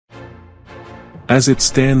As it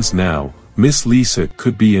stands now, Miss Lisa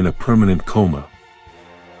could be in a permanent coma.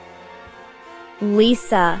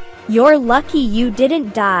 Lisa, you're lucky you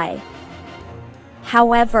didn't die.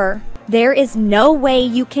 However, there is no way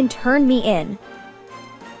you can turn me in.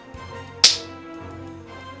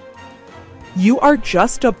 You are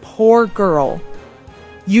just a poor girl.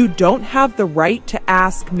 You don't have the right to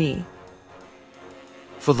ask me.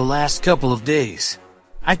 For the last couple of days,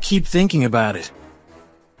 I keep thinking about it.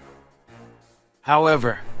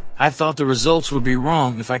 However, I thought the results would be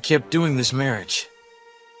wrong if I kept doing this marriage.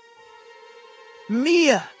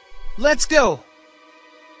 Mia, let's go!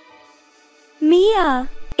 Mia,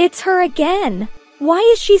 it's her again. Why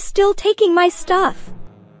is she still taking my stuff?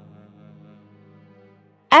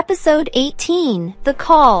 Episode 18, The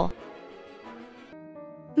Call.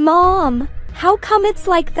 Mom, how come it's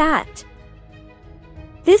like that?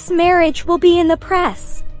 This marriage will be in the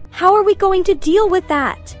press. How are we going to deal with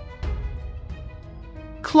that?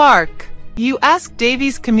 Clark, you ask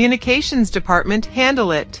Davy's communications department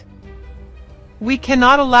handle it. We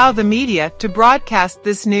cannot allow the media to broadcast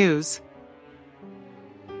this news.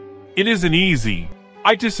 It isn't easy.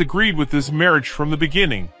 I disagreed with this marriage from the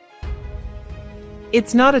beginning.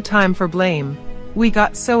 It's not a time for blame. We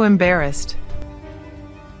got so embarrassed.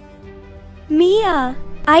 Mia,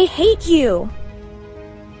 I hate you.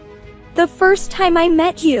 The first time I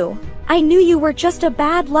met you, I knew you were just a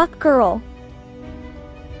bad luck girl.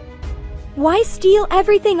 Why steal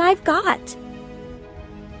everything I've got?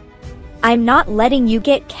 I'm not letting you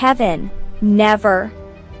get Kevin. Never.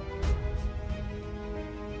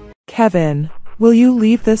 Kevin, will you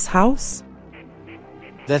leave this house?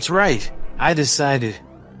 That's right. I decided.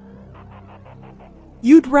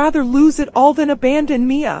 You'd rather lose it all than abandon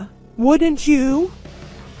Mia, wouldn't you?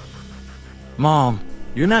 Mom,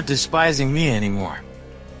 you're not despising Mia anymore.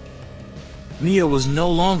 Mia was no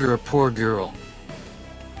longer a poor girl.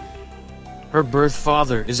 Her birth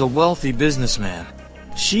father is a wealthy businessman.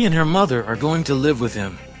 She and her mother are going to live with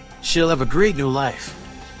him. She'll have a great new life.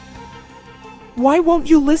 Why won't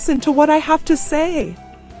you listen to what I have to say?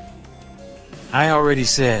 I already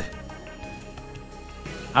said.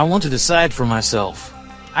 I want to decide for myself.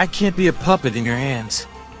 I can't be a puppet in your hands.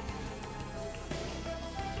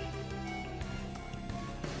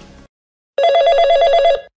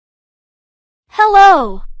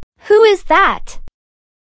 Hello. Who is that?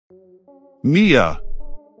 Mia.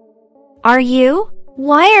 Are you?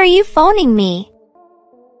 Why are you phoning me?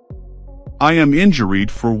 I am injured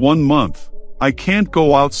for 1 month. I can't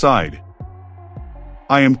go outside.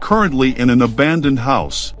 I am currently in an abandoned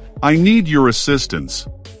house. I need your assistance.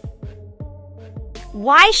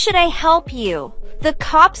 Why should I help you? The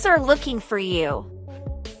cops are looking for you.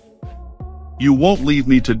 You won't leave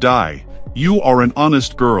me to die. You are an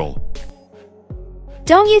honest girl.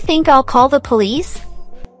 Don't you think I'll call the police?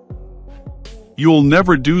 You'll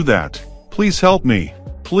never do that. Please help me.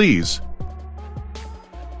 Please.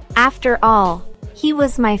 After all, he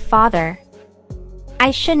was my father. I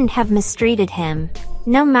shouldn't have mistreated him.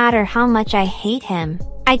 No matter how much I hate him,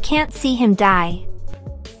 I can't see him die.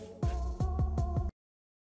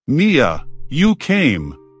 Mia, you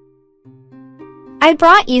came. I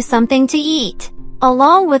brought you something to eat,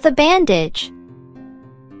 along with a bandage.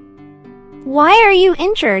 Why are you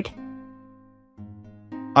injured?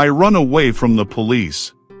 I run away from the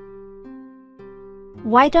police.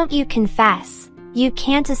 Why don't you confess? You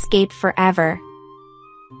can't escape forever.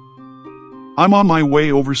 I'm on my way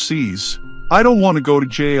overseas. I don't want to go to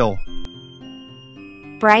jail.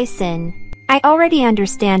 Bryson, I already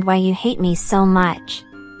understand why you hate me so much.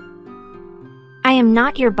 I am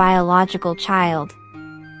not your biological child.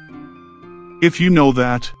 If you know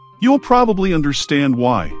that, you'll probably understand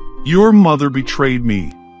why. Your mother betrayed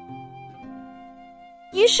me.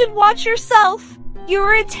 You should watch yourself.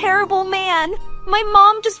 You're a terrible man. My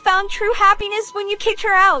mom just found true happiness when you kicked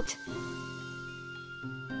her out.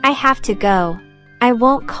 I have to go. I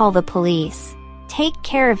won't call the police. Take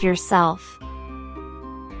care of yourself.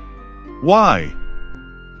 Why?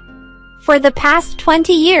 For the past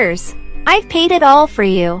 20 years, I've paid it all for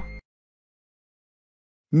you.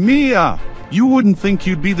 Mia, you wouldn't think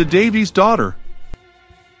you'd be the Davies' daughter.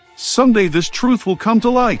 Someday this truth will come to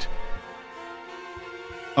light.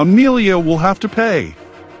 Amelia will have to pay.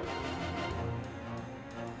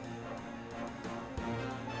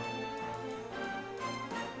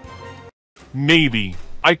 Maybe.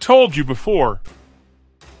 I told you before.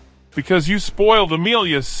 Because you spoiled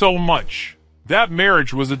Amelia so much. That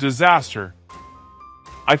marriage was a disaster.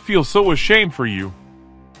 I feel so ashamed for you.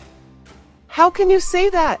 How can you say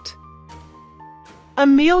that?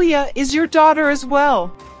 Amelia is your daughter as well.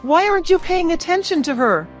 Why aren't you paying attention to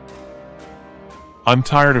her? I'm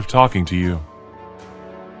tired of talking to you.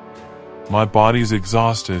 My body's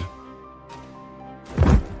exhausted.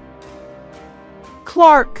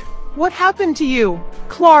 Clark, what happened to you?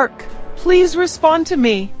 Clark, please respond to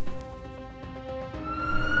me.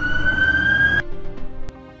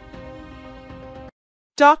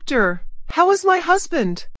 Doctor, how is my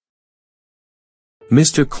husband?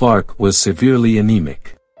 Mr. Clark was severely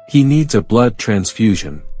anemic. He needs a blood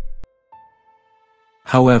transfusion.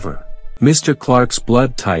 However, Mr. Clark's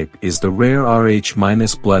blood type is the rare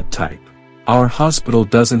Rh- blood type. Our hospital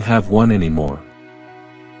doesn't have one anymore.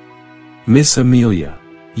 Miss Amelia,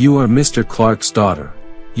 you are Mr. Clark's daughter.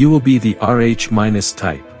 You will be the Rh-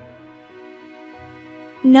 type.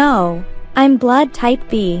 No, I'm blood type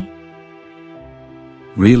B.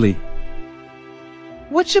 Really?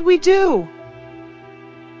 What should we do?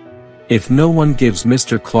 If no one gives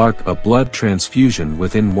Mr. Clark a blood transfusion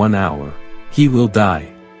within 1 hour, he will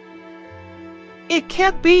die. It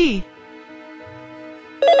can't be.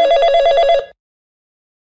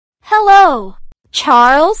 Hello,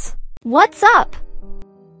 Charles? What's up?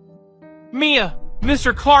 Mia,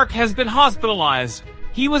 Mr. Clark has been hospitalized.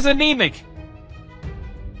 He was anemic.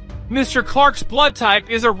 Mr. Clark's blood type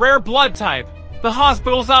is a rare blood type. The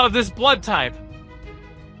hospital's out of this blood type.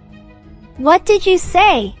 What did you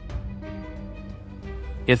say?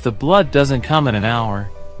 If the blood doesn't come in an hour,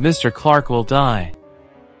 Mr. Clark will die.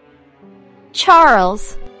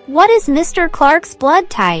 Charles, what is Mr. Clark's blood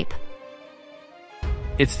type?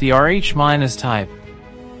 It's the Rh- type.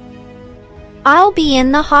 I'll be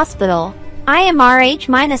in the hospital. I am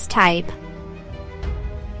Rh- type.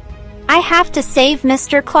 I have to save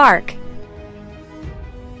Mr. Clark.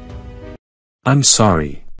 I'm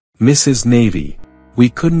sorry, Mrs. Navy. We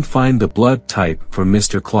couldn't find the blood type for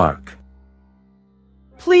Mr. Clark.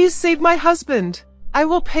 Please save my husband. I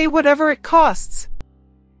will pay whatever it costs.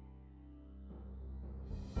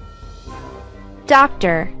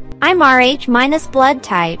 Doctor, I'm Rh- blood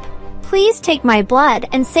type. Please take my blood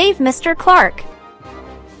and save Mr. Clark.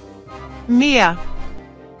 Mia.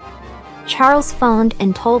 Charles phoned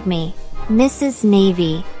and told me, Mrs.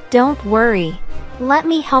 Navy, don't worry. Let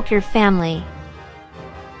me help your family.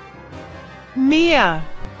 Mia,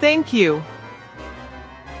 thank you.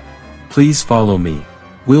 Please follow me.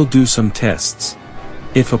 We'll do some tests.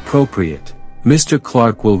 If appropriate, Mr.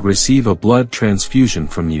 Clark will receive a blood transfusion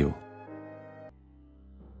from you.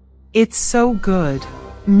 It's so good.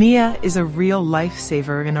 Mia is a real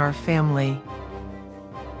lifesaver in our family.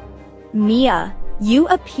 Mia, you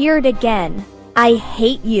appeared again. I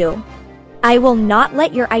hate you. I will not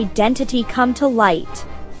let your identity come to light.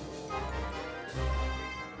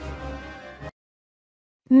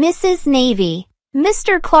 Mrs. Navy,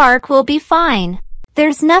 Mr. Clark will be fine.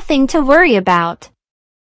 There's nothing to worry about.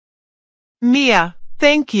 Mia,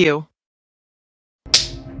 thank you.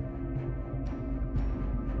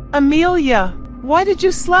 Amelia, why did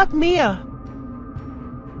you slap Mia?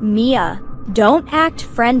 Mia, don't act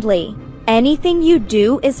friendly. Anything you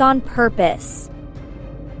do is on purpose.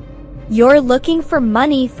 You're looking for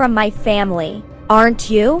money from my family, aren't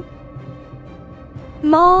you?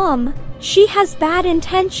 Mom, she has bad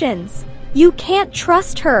intentions. You can't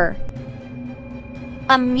trust her.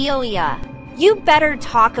 Amelia, you better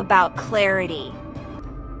talk about clarity.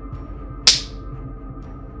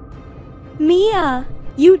 Mia,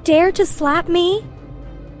 you dare to slap me?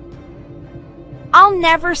 I'll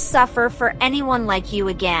never suffer for anyone like you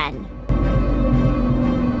again.